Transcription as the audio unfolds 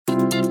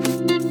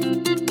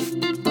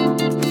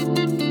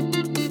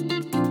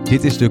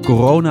Dit is de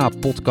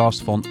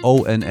corona-podcast van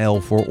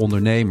ONL voor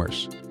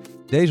ondernemers.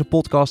 Deze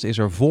podcast is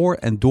er voor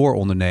en door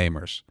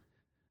ondernemers.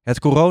 Het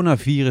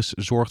coronavirus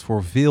zorgt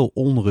voor veel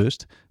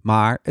onrust,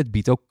 maar het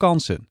biedt ook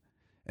kansen.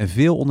 En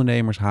veel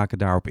ondernemers haken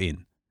daarop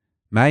in.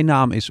 Mijn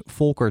naam is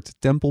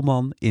Volkert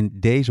Tempelman. In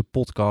deze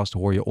podcast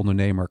hoor je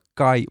ondernemer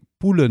Kai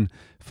Poelen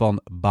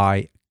van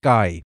By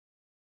Kai.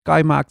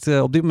 Kai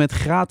maakt op dit moment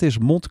gratis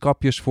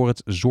mondkapjes voor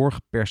het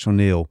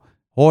zorgpersoneel.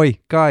 Hoi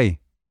Kai.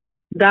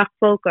 Dag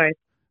Volkert.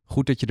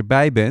 Goed dat je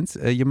erbij bent.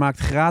 Je maakt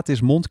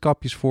gratis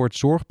mondkapjes voor het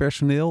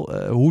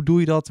zorgpersoneel. Hoe doe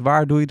je dat?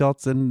 Waar doe je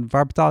dat? En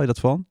waar betaal je dat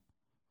van?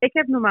 Ik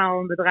heb normaal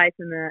een bedrijf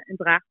in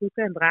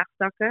draagdoeken en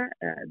draagzakken.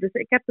 Dus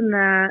ik heb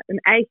een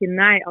eigen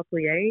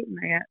naaiatelier.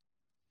 Nou ja,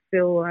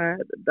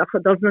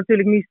 dat is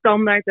natuurlijk niet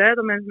standaard hè,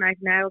 dat mensen een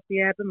eigen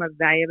naaiatelier hebben, maar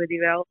wij hebben die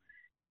wel.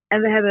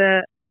 En we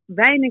hebben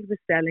weinig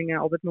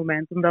bestellingen op het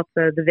moment, omdat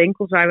de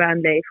winkels waar we aan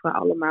leveren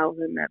allemaal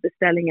hun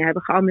bestellingen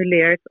hebben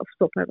geannuleerd of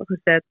stop hebben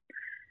gezet.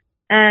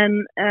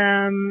 En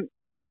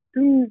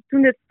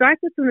toen dit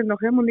startte, toen het nog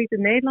helemaal niet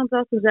in Nederland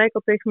was, toen zei ik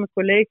al tegen mijn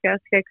collega's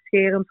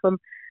gekscherend van,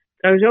 het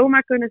zou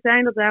zomaar kunnen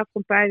zijn dat daar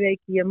voor een paar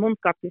weken hier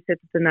mondkapjes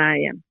zitten te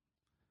naaien.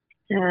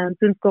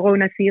 Toen het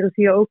coronavirus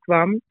hier ook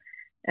kwam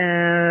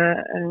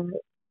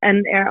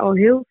en er al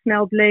heel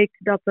snel bleek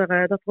dat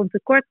er een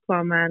tekort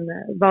kwam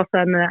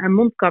aan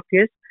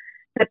mondkapjes,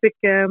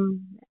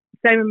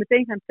 zijn we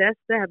meteen gaan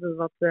testen, hebben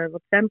we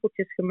wat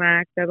sampletjes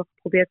gemaakt, hebben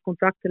geprobeerd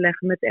contact te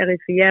leggen met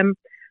RIVM.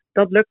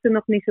 Dat lukte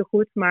nog niet zo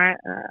goed,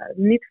 maar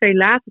niet veel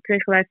later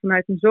kregen wij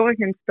vanuit een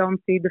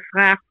zorginstantie de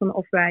vraag van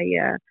of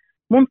wij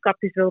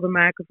mondkapjes wilden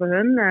maken voor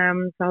hun.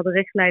 Ze hadden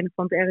richtlijnen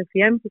van het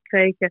RIVM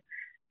gekregen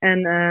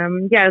en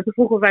ze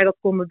vroegen of wij dat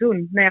konden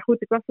doen. Nou ja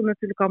goed, ik was er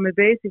natuurlijk al mee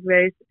bezig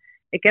geweest.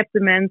 Ik heb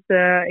de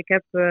mensen, ik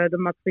heb de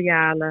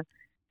materialen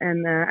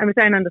en we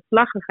zijn aan de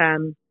slag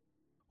gegaan.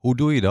 Hoe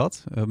doe je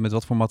dat? Met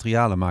wat voor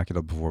materialen maak je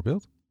dat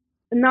bijvoorbeeld?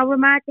 Nou, we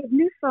maken het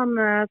nu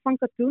van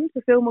katoen,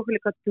 zoveel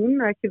mogelijk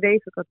katoen,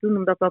 geweven katoen,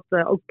 omdat dat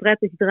ook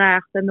prettig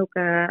draagt en ook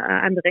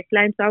aan de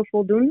richtlijn zou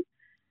voldoen.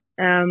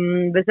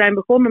 We zijn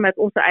begonnen met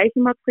onze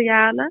eigen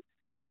materialen,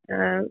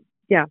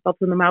 wat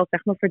we normaal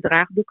zeg maar voor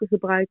draagdoeken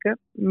gebruiken.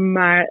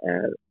 Maar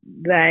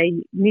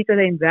niet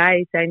alleen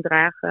wij zijn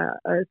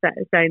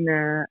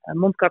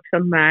mondkapjes aan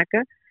het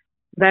maken.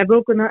 Wij hebben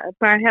ook een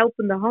paar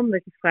helpende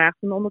handen gevraagd.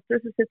 En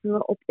ondertussen zitten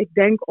we op, ik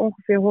denk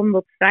ongeveer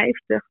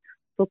 150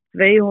 tot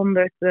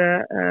 200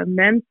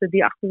 mensen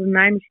die achter de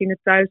naaimachine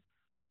thuis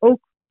ook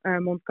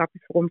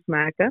mondkapjes voor ons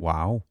maken.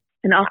 Wauw.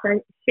 En als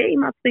wij geen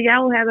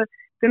materiaal hebben,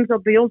 kunnen ze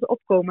dat bij ons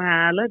opkomen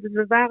halen. Dus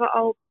we waren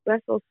al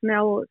best wel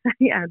snel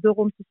door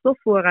onze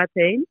stofvoorraad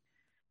heen.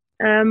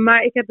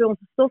 Maar ik heb bij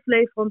onze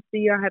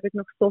stofleverancier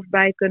nog stof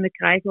bij kunnen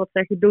krijgen wat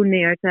zij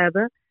gedoneerd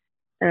hebben.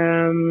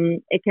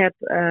 Ik heb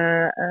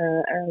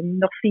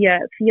nog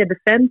via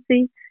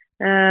Defensie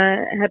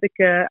heb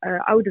ik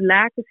oude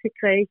lakens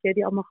gekregen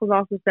die allemaal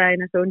gewassen zijn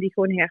en zo, en die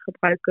gewoon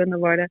hergebruikt kunnen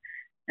worden.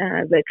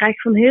 We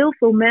krijgen van heel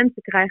veel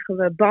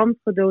mensen band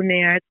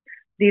gedoneerd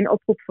die een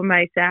oproep van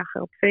mij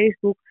zagen op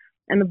Facebook.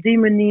 En op die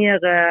manier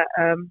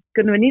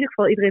kunnen we in ieder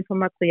geval iedereen van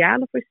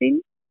materialen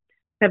voorzien.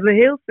 Hebben we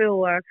heel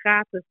veel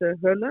gratis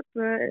hulp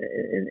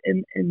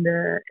in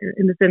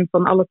de zin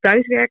van alle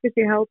thuiswerkers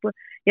die helpen.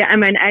 Ja, en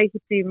mijn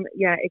eigen team,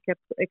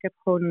 ik heb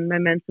gewoon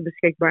mijn mensen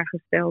beschikbaar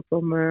gesteld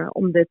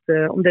om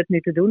dit nu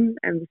te doen.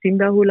 En we zien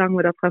wel hoe lang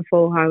we dat gaan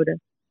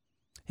volhouden.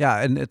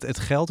 Ja, en het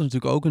geld is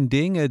natuurlijk ook een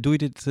ding. Doe je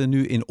dit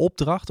nu in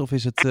opdracht of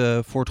is het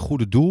voor het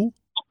goede doel?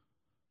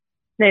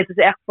 Nee, het is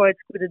echt voor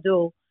het goede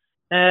doel.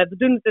 We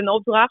doen het in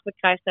opdracht. We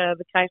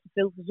krijgen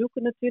veel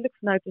verzoeken natuurlijk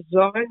vanuit de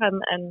zorg.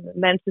 En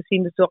mensen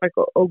zien de zorg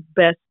ook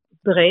best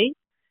breed.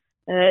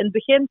 In het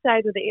begin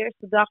zeiden we de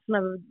eerste dag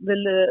van,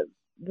 we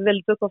willen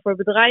het ook wel voor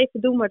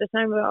bedrijven doen. Maar daar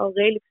zijn we al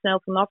redelijk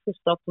snel van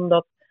afgestapt.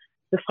 Omdat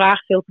de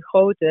vraag veel te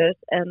groot is.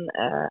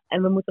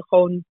 En we moeten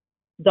gewoon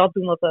dat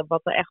doen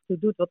wat er echt toe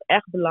doet. Wat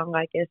echt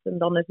belangrijk is. En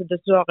dan is het de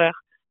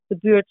zorg, de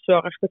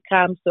buurtzorg, de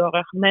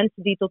kraamzorg.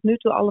 Mensen die tot nu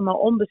toe allemaal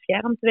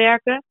onbeschermd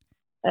werken.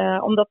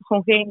 Omdat er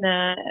gewoon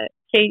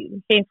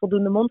geen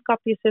voldoende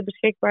mondkapjes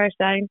beschikbaar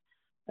zijn.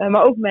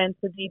 Maar ook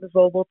mensen die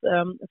bijvoorbeeld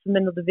een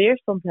verminderde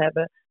weerstand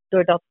hebben.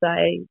 Doordat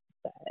zij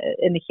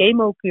in de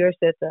chemokuur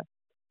zitten.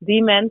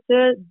 Die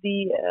mensen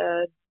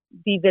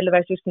die willen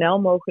wij zo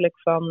snel mogelijk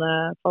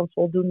van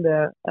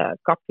voldoende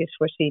kapjes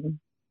voorzien.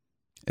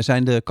 En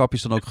zijn de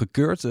kapjes dan ook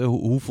gekeurd?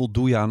 Hoe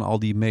voldoe je aan al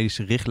die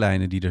medische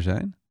richtlijnen die er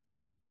zijn?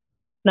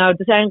 Nou,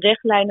 er zijn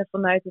richtlijnen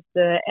vanuit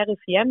het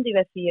RIVM die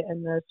wij via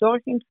een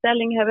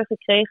zorginstelling hebben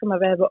gekregen. Maar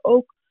we hebben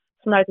ook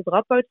vanuit het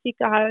Radboud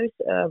ziekenhuis,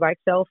 waar ik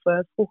zelf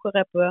vroeger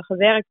heb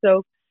gewerkt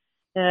ook,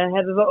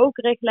 hebben we ook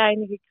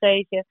richtlijnen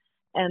gekregen.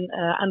 En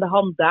aan de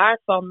hand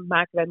daarvan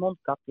maken wij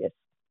mondkapjes.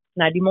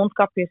 Nou, die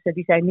mondkapjes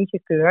die zijn niet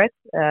gekeurd.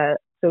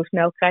 Zo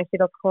snel krijg je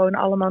dat gewoon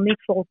allemaal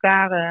niet voor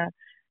elkaar.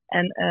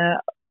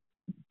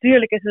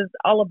 Tuurlijk is het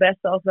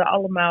allerbeste als we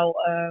allemaal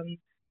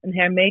een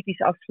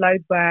hermetisch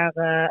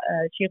afsluitbare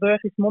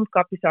chirurgisch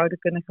mondkapje zouden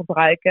kunnen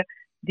gebruiken.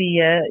 Die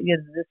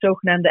de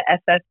zogenaamde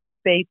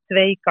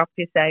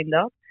FFP2-kapjes zijn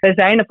dat. We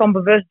zijn ervan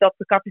bewust dat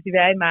de kapjes die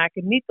wij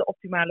maken niet de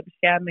optimale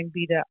bescherming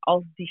bieden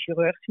als die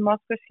chirurgische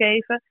maskers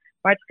geven.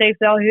 Maar het geeft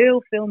wel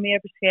heel veel meer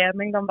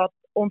bescherming dan wat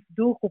onze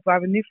doelgroep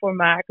waar we nu voor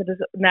maken.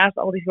 Dus naast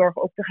al die zorg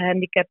ook de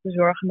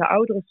gehandicaptenzorg en de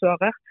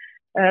ouderenzorg.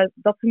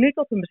 Dat ze nu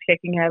tot hun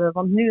beschikking hebben.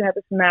 Want nu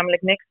hebben ze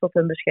namelijk niks tot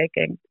hun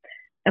beschikking.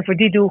 En voor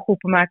die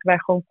doelgroepen maken wij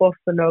gewoon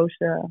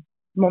kosteloze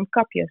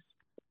mondkapjes.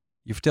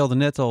 Je vertelde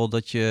net al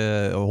dat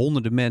je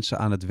honderden mensen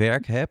aan het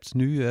werk hebt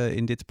nu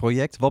in dit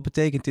project. Wat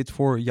betekent dit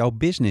voor jouw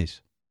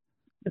business?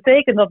 Dat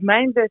betekent dat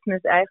mijn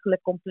business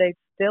eigenlijk compleet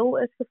stil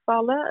is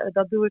gevallen.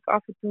 Dat doe ik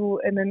af en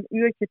toe in een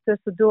uurtje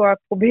tussendoor.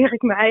 Probeer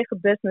ik mijn eigen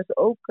business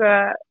ook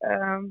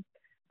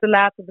te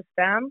laten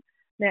bestaan.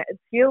 Nou, het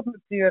scheelt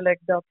natuurlijk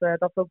dat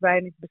we ook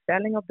weinig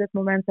bestelling op dit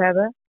moment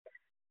hebben.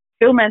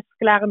 Veel mensen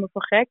verklaren me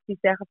voor gek. Die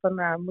zeggen van,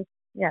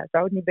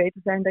 zou het niet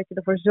beter zijn dat je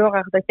ervoor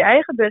zorgt dat je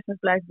eigen business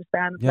blijft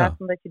bestaan in plaats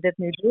van dat je dit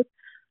nu doet?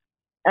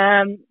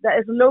 Dat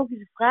is een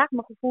logische vraag,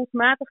 maar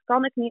gevoelsmatig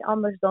kan ik niet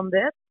anders dan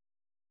dit.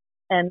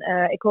 En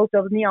ik hoop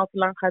dat het niet al te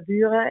lang gaat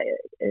duren.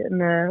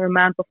 In een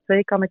maand of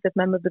 2 kan ik dit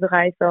met mijn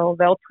bedrijf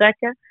wel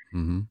trekken.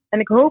 Mm-hmm. En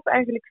ik hoop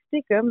eigenlijk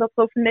stiekem dat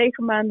er over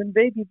 9 maanden een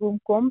babyboom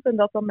komt. En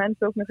dat dan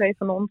mensen ook nog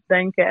even aan ons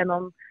denken. En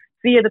dan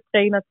via de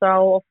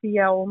prenatal of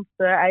via ons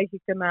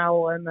eigen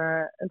kanaal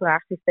een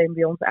draagsysteem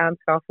bij ons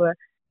aanschaffen.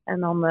 En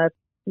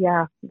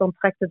dan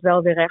trekt het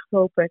wel weer recht,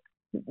 hoop ik.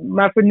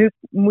 Maar voor nu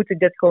moet ik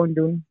dit gewoon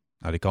doen.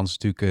 Nou, die kans is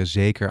natuurlijk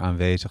zeker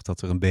aanwezig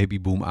dat er een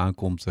babyboom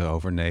aankomt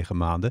over 9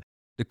 maanden.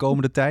 De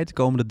komende tijd, de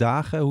komende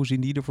dagen, hoe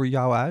zien die er voor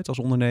jou uit als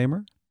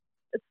ondernemer?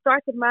 Het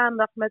startte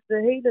maandag met de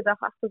hele dag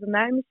achter de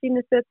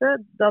naaimachine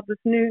zitten. Dat is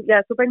nu,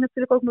 zo ben ik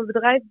natuurlijk ook mijn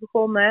bedrijf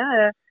begonnen.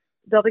 Hè.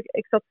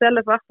 Ik zat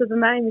zelf achter de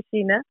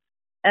naaimachine.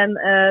 En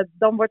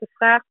dan wordt de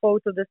vraag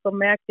groter, dus dan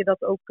merk je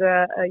dat ook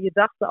je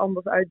dag er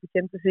anders uit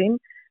begint te zien.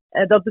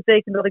 Dat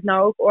betekent dat ik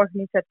nou ook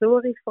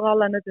organisatorisch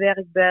vooral aan het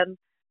werk ben.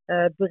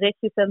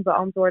 Berichtjes aan het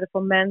beantwoorden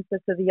van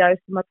mensen, ze de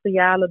juiste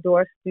materialen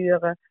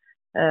doorsturen.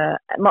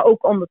 Maar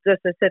ook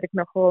ondertussen zit ik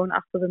nog gewoon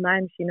achter de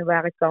naaimachine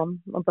waar ik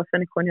kan. Want dat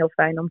vind ik gewoon heel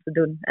fijn om te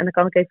doen. En dan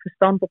kan ik even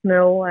verstand op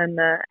nul en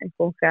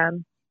gewoon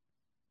gaan.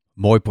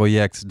 Mooi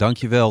project,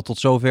 dankjewel. Tot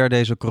zover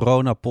deze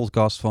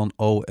corona-podcast van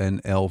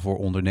ONL voor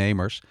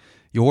ondernemers.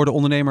 Je hoorde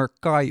ondernemer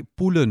Kai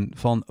Poelen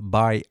van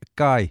By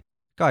Kai.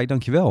 Kai,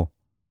 dankjewel.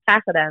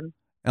 Graag gedaan.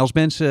 En als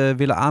mensen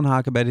willen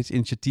aanhaken bij dit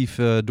initiatief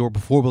door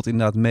bijvoorbeeld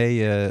inderdaad mee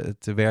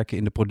te werken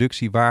in de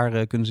productie,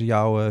 waar kunnen ze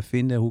jou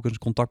vinden? Hoe kunnen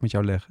ze contact met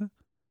jou leggen?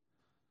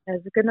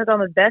 Ze kunnen dan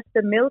het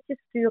beste mailtje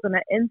sturen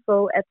naar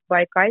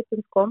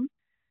info@bykai.com.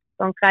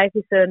 Dan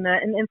krijgen ze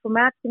een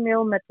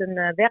informatiemail met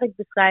een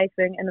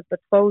werkbeschrijving en een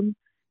patroon.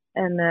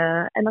 En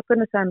dan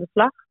kunnen ze aan de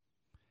slag.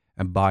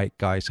 En By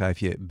Kai schrijf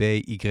je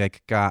BYKAY.com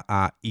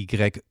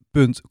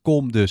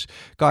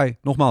dus. Kai,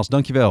 nogmaals,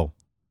 dankjewel.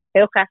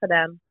 Heel graag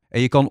gedaan.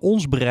 En je kan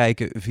ons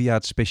bereiken via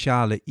het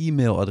speciale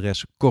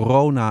e-mailadres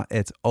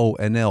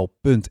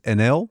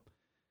corona@onl.nl.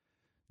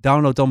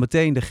 Download dan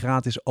meteen de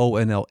gratis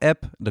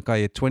ONL-app. Dan kan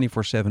je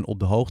 24/7 op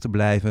de hoogte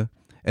blijven.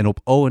 En op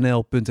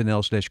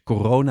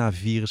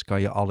onl.nl/coronavirus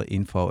kan je alle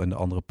info en de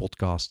andere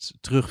podcasts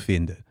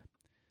terugvinden.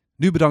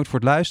 Nu bedankt voor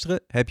het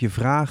luisteren. Heb je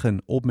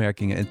vragen,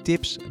 opmerkingen en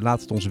tips?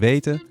 Laat het ons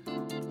weten.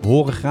 We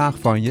horen graag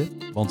van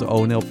je, want de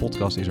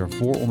ONL-podcast is er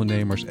voor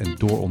ondernemers en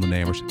door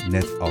ondernemers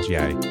net als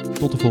jij.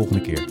 Tot de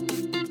volgende keer.